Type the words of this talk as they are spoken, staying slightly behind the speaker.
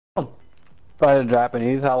By the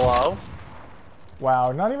Japanese, hello?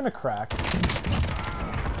 Wow, not even a crack.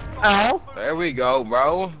 Ow! There we go,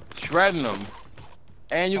 bro. Shredding them.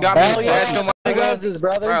 And you got Hell me yeah. to my Congratulations,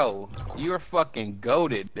 brother. Bro, you're fucking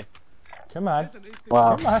goated. Come on.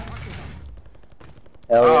 Wow. Come on. Hell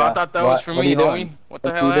Oh, yeah. I thought that was for What are me, you homie. doing? What the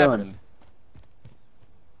What hell are you doing? happened?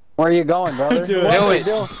 Where are you going, brother? Do What Do are it. you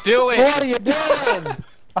doing? Do it. What are you doing?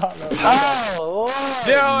 Oh, no. Oh,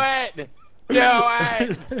 Do it. Do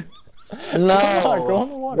it. no. Come on, go in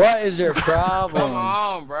the water. What is your problem? Come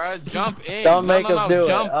on, bro. Jump in. Don't No, make no, us no. do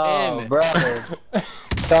Jump it. Oh, in. brother.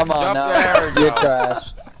 Come on Jump now. there, You're go.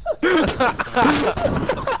 trash.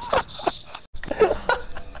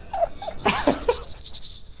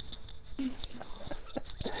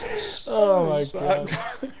 Oh my god.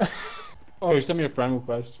 Oh, you sent me a friend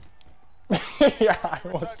request. Yeah, I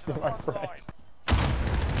want to be my friend.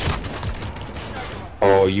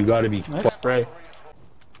 Oh, you gotta be Nice spray.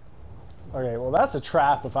 Okay, well that's a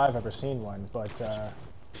trap if I've ever seen one, but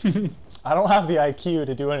I don't have the IQ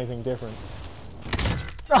to do anything different.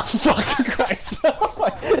 Oh fucking Christ! Oh my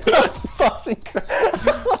fucking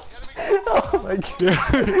Christ! Oh my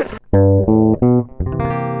god!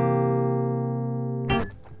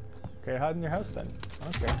 Okay, hide in your house then.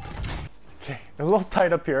 Okay. Okay, a little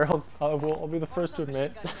tight up here. I'll be the first to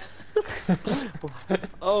admit.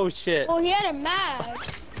 Oh shit. Oh, he had a mag.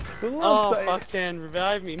 It's a little Oh, tight. fuck Chan,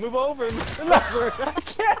 revive me. Move over. Move No, over. I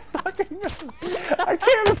can't fucking move. I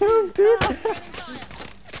can't move, dude.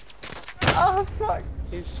 Oh fuck.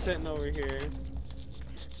 He's sitting over here.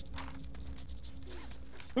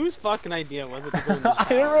 Whose fucking idea was it to go in this I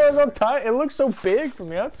didn't realize how tight. It looks so big from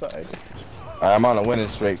the outside. I'm on a winning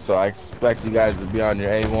streak, so I expect you guys to be on your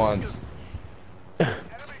A1s.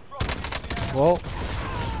 Well,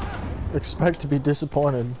 expect to be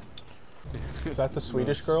disappointed. Is that the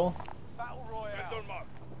Swedish girl?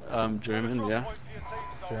 German, yeah.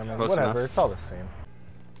 German, Close whatever. enough. It's all the same.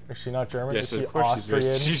 Is she not German? Yes, Is she of course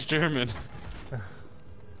Austrian? she's German.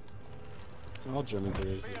 All Germans are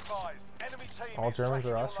racist. All Germans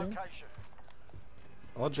are Austrian?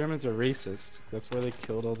 All Germans are racist. That's why they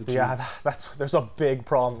killed all the Jews. Yeah, there's a big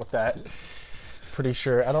problem with that. Pretty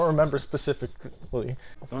sure. I don't remember specifically.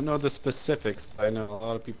 Don't know the specifics, but I know a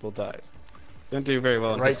lot of people died. Didn't do very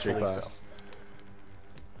well in history Rightfully class.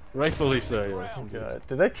 Rightfully so, yes. Oh, God.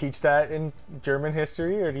 Did they teach that in German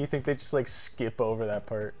history, or do you think they just like skip over that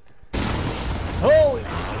part? Holy!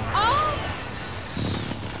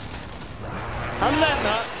 How did that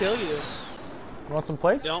not kill you? You want some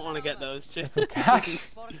plates? Don't want to get those. Some cash.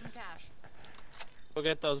 Go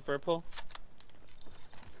get those purple.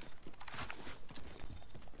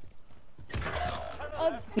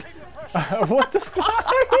 What the fuck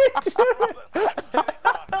are you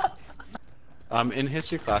doing? In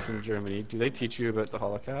history class in Germany, do they teach you about the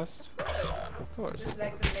Holocaust? Of course.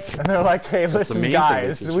 And they're like, hey, That's the listen, main thing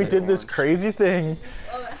guys, they teach we you. did this crazy thing.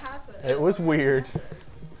 Oh, that happened. It was weird.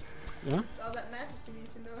 Yeah? All that matters to me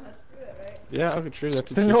to know how to do it, right? Yeah, okay, true. That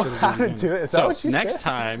to To teach know you how to again. do it. Is So, that what you next said?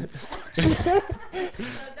 time, She said. No,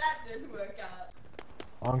 that didn't work out.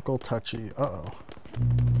 Uncle Touchy. Uh-oh.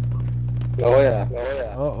 Oh yeah. Oh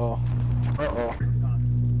yeah. Uh-oh. Uh-oh.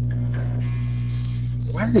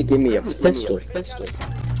 Why did they give me a pistol?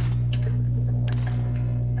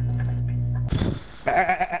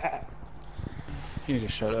 you need to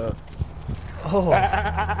shut up. Oh.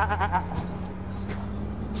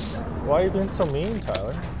 Why are you being so mean,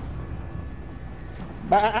 Tyler?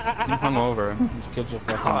 I'm hungover. These kids are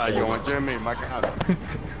fucking Ah, you crazy. want Jimmy? My God.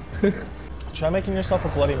 Try making yourself a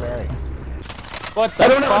Bloody Mary. What the I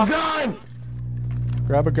don't have fuck? a gun.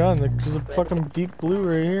 Grab a gun. There's a fucking deep blue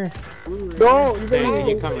right here. No, Hey, can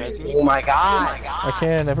you come rescue me? Oh my God. I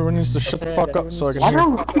can. Everyone needs to shut the fuck up so I can Why hear. are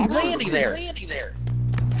you landing there?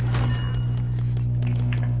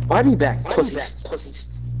 Why be back, pussies?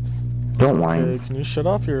 Don't Okay, can you shut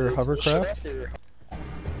off your hovercraft?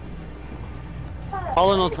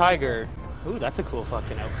 Colonel Tiger. Ooh, that's a cool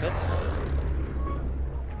fucking outfit.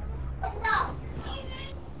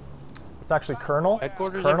 It's actually Colonel.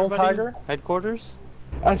 Headquarters, Colonel everybody? Tiger. Headquarters?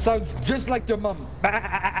 I sound just like your mom.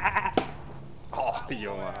 Oh, you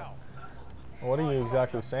wow. What are you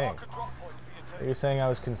exactly saying? Are you saying I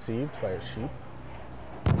was conceived by a sheep?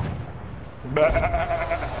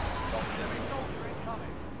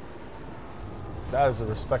 That is a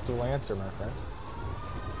respectable answer, my friend.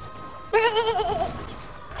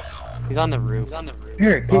 He's on the roof.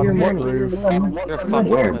 Here, get On your what money. roof? They're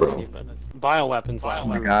fucking pussy, but it's bioweapons lab. Oh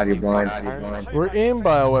my God, you're blind. We're in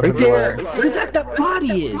bioweapons. Right there. lab. Look at that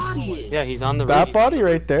body is. Yeah, he's on the That roof. body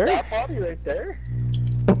right there.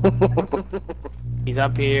 He's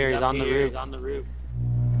up here. He's on the roof.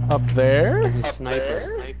 Up there? He's a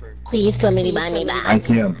sniper. Please somebody buy me back. I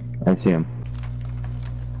see him. I see him.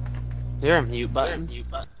 Is there a mute button?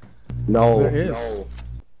 No. There is. No.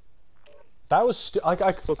 That was I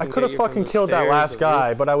Fucking could have get you fucking from the killed that stairs last at guy,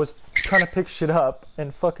 least. but I was trying to pick shit up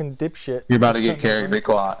and fucking dipshit. You're about to get carried. Be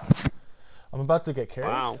quiet. I'm about to get carried?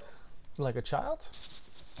 Wow. Like a child?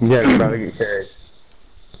 Yeah, you're about to get carried.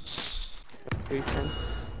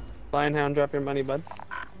 Lionhound, drop your money, bud.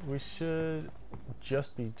 We should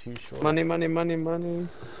just be too short. Money.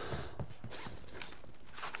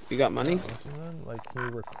 You got money? Listen, like, can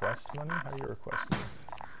you request money? How do you request money?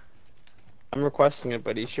 I'm requesting it,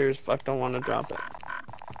 but he sure as fuck don't want to drop it.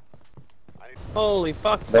 Holy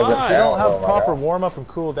fuck, There's a You five! don't Oh have my proper God. warm up and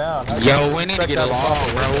cool down. How do Yo, you we need to expect get that along,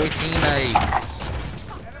 proper? bro. We teammates.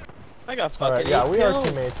 I got fucking Alright, yeah, 8 we are kills.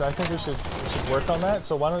 teammates. I think we should work on that.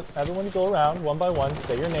 So why don't everyone go around one by one,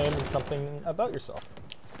 say your name and something about yourself.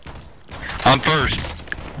 I'm first.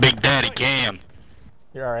 Big Daddy Cam.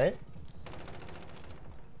 You're alright?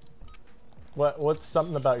 What's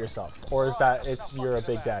something about yourself? Or is that you're a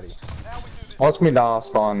big daddy? Watch me die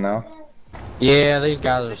spawn now. Yeah, these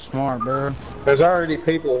guys are smart, bro. There's already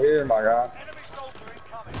people here, my guy.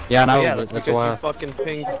 Yeah, I know. Yeah, but that's that's because why. you fucking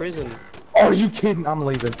pinged prison. Are you kidding? I'm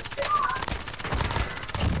leaving. Good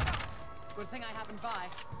thing I haven't by.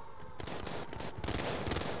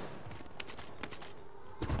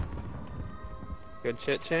 Good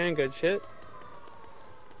shit, Chan, good shit.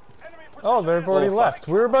 Oh, they've already fuck. left.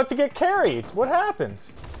 We were about to get carried. What happened?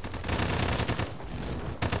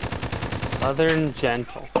 Southern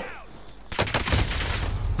Gentle.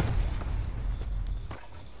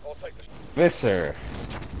 Visser.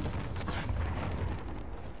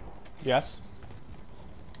 Yes?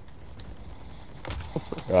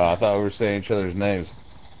 Oh, I thought we were saying each other's names.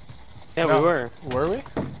 Yeah, No. we were. Were we?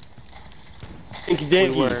 We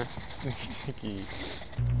were.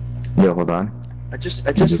 Yo, hold on. I just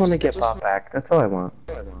want to get bought back. That's all I want.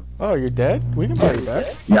 Oh, you're dead? We can buy you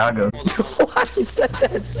back. Yeah, I'll go. Why you said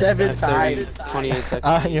that 7 times? 28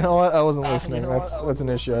 seconds. You know what? I wasn't listening. That's an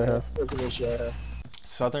issue I have.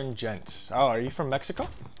 Southern Gent. Oh, are you from Mexico?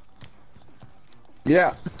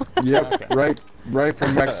 Yeah. Yep. Right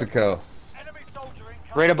from Mexico.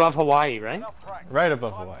 Right above Hawaii, right? Right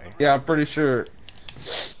above Hawaii. Yeah, I'm pretty sure.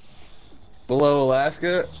 Below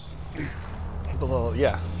Alaska. Below,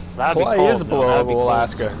 yeah. That'd be Hawaii cold, is though. below That'd be cold.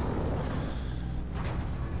 Alaska.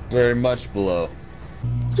 Very much below.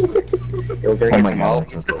 Oh my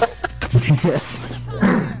God.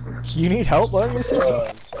 You need help? Let me see some.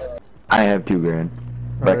 I have $2 grand,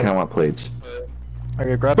 but I kind of want plates.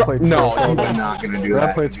 Okay, grab plates No, for a soul. I'm not gonna do Grab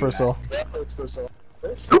that. plates for a soul.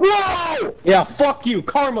 Whoa! Yeah, fuck you,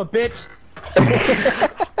 karma, bitch.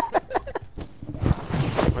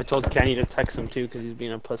 I told Kenny to text him too because he's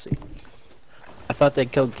being a pussy. I thought they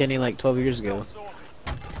killed Kenny like 12 years ago.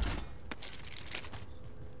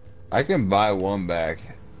 I can buy one back.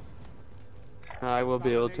 I will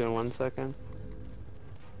be able to in 1 second.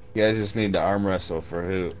 You guys just need to arm wrestle for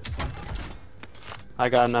who? I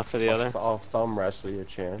got enough for the other. I'll thumb wrestle you,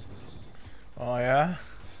 Chan. Oh, yeah?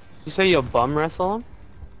 You say you'll bum wrestle him?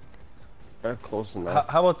 Close enough.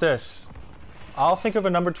 How about this? I'll think of a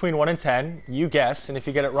number between 1 and 10, you guess, and if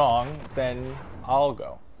you get it wrong, then I'll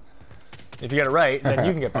go. If you get it right, then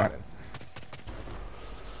you can get bought in.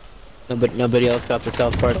 Nobody else got the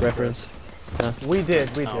South Park reference? We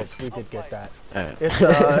did get that. Alright. It's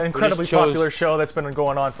an incredibly chose- popular show that's been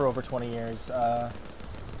going on for over 20 years. Well,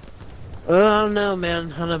 I don't know,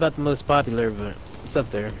 man. I don't know about the most popular, but it's up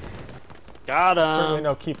there. Got Certainly him.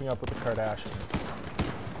 no keeping up with the Kardashians.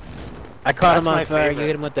 I caught That's him my on fire. favorite. You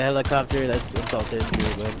hit him with the helicopter. That's all said and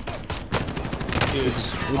true, but Dude,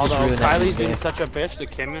 we although ruined that Kylie's man's being day. such a bitch to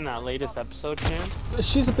Kim in that latest episode, Chan.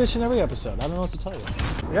 She's a bitch in every episode. I don't know what to tell you.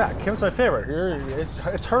 Yeah, Kim's my favorite.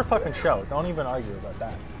 It's her fucking show. Don't even argue about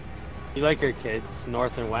that. You like your kids,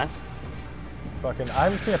 North and West? Fucking, I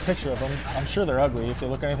haven't seen a picture of them. I'm sure they're ugly if they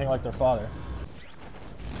look anything like their father.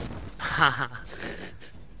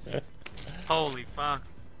 Holy fuck.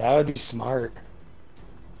 That would be smart.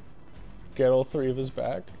 Get all 3 of his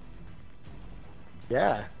back.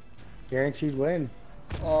 Yeah. Guaranteed win.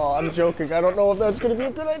 Oh, I'm joking. I don't know if that's gonna be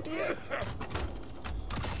a good idea.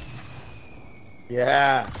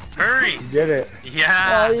 Yeah. Hurry! You did it.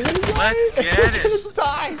 Yeah! Oh, you're gonna die. Let's get You're it! gonna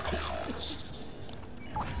die.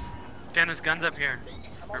 Jen, there's guns up here.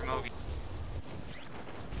 Or Moby.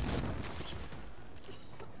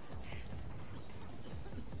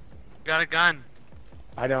 Got a gun.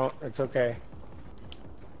 I don't. It's okay.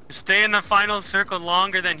 Stay in the final circle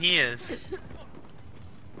longer than he is.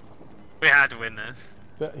 We had to win this.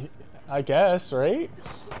 I guess, right?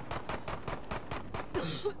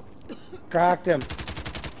 Cracked him.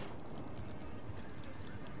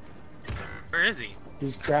 Where is he?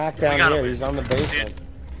 He's cracked down got here. him. He's on the basement.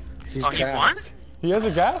 He's Oh, he won? He has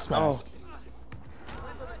a gas mask.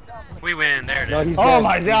 We win. There it is. No, he's Oh dead.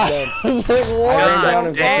 my He's god! dead. I was like, I what? ran down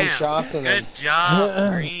and got damn. some shots in him. Good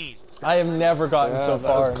job, Green. I have never gotten Yeah, so that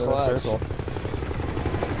far was into the clutch. circle.